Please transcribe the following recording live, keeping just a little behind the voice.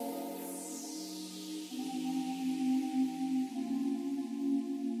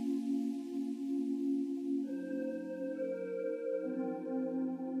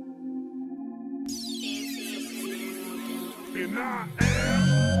And I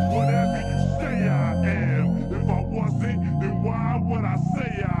am whatever you say I am. If I wasn't, then why would I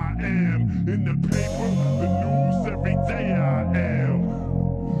say I am? In the paper, the news, every day I am.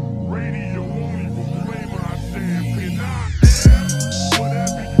 Radio won't even play my jam. And I am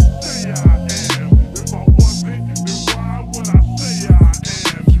whatever you say I am. If I wasn't, then why would I say I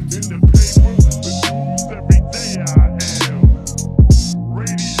am? In the paper, the news, every day I am.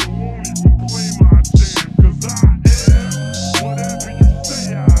 Radio won't even play my jam. 'Cause I am whatever you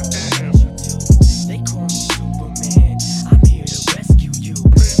say I am. They call me Superman, I'm here to rescue you.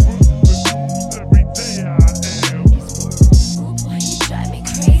 Paper, the news, every day I am. Boy, you drive me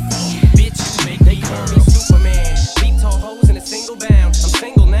crazy. Bitch, you make they call me Superman. Beat tall hoes in a single bound. I'm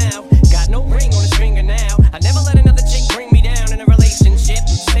single now, got no ring on his finger now. I never let another chick bring me down in a relationship.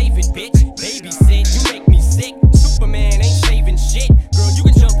 Save it, bitch, babysit, you make me sick. Superman ain't saving shit. Girl, you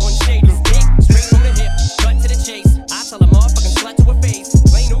can jump on Shady's dick. Straight from the hip, cut to the chase. I tell a motherfucking slut to her face.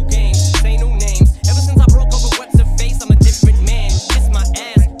 Play new games, say new names. Ever since I broke over what's her face, I'm a different man. Kiss my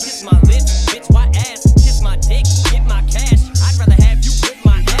ass, kiss my lips, bitch, why ass? Kiss my dick, get my cash. I'd rather have you whip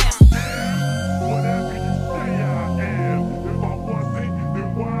my ass. Whatever you say I am. If I wasn't, then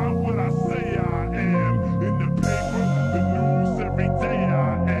why would I say I am? In the paper, the news, every day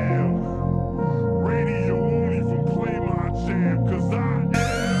I am. Radio won't even play my jam. 'Cause I am.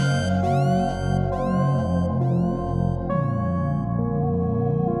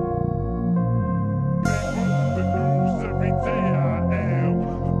 Paper, the news, every day I am.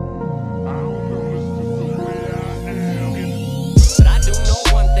 I don't know, it's just the way I am. But I do know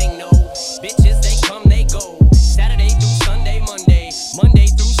one thing, no. Bitches, they come, they go. Saturday through Sunday, Monday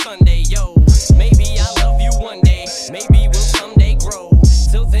through Sunday, yo. Maybe I'll love you one day, maybe we'll someday grow.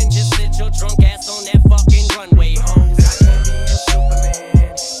 Till then, just sit your drunk ass on that fucking runway, ho. I can't be your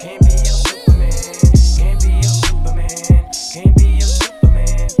Superman, can't be your Superman, can't be your Superman, can't be your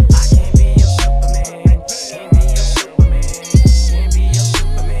Superman. I can't be your Superman, can't be your Superman, can't be your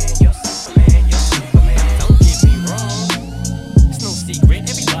Superman, your Superman, your Superman. Don't get me wrong. It's no secret,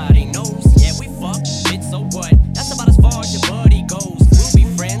 everybody knows. Yeah, we fuck, bitch, so what? That's about as far as your buddy goes. We'll be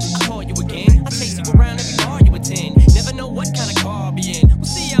friends, I'll call you again. I'll chase you around every bar you attend. Never know what kind of car I'll be in. We'll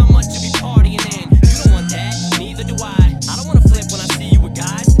see how much you be partying in. You don't want that, neither do I. I don't wanna flip when I see you with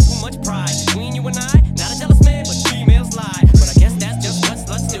guys. Too much pride between you and I. Not a jealous man, but females lie. But I guess that's just what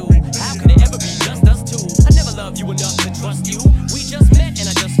sluts do. How could it ever be just us two? I never loved you enough to trust you. We just met and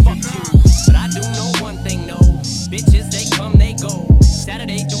I just fucked you. But I do know one thing, no. Bitches, they come, they go.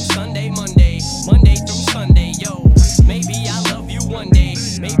 Saturday through Sunday, Monday through Sunday, yo. Maybe I'll love you one day,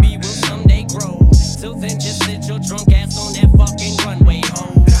 maybe we'll someday grow. Till then, just sit your drunk ass on that fucking runway, ho.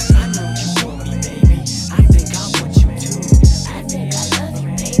 I know you want me, baby. I think I want you too. I think I love you,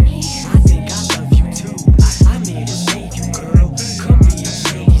 baby. I think I love you too. I'm here to save you, girl. Come be in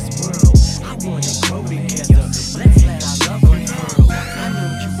Shady's world. I wanna grow together. Let's let our love unfurl. I know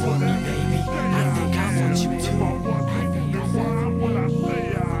you want me, baby. I think I want you too. Why would I say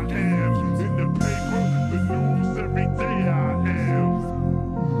I am? In the paper, the news, every day I am.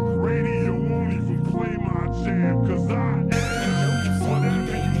 Radio won't even play my jam. 'Cause I am.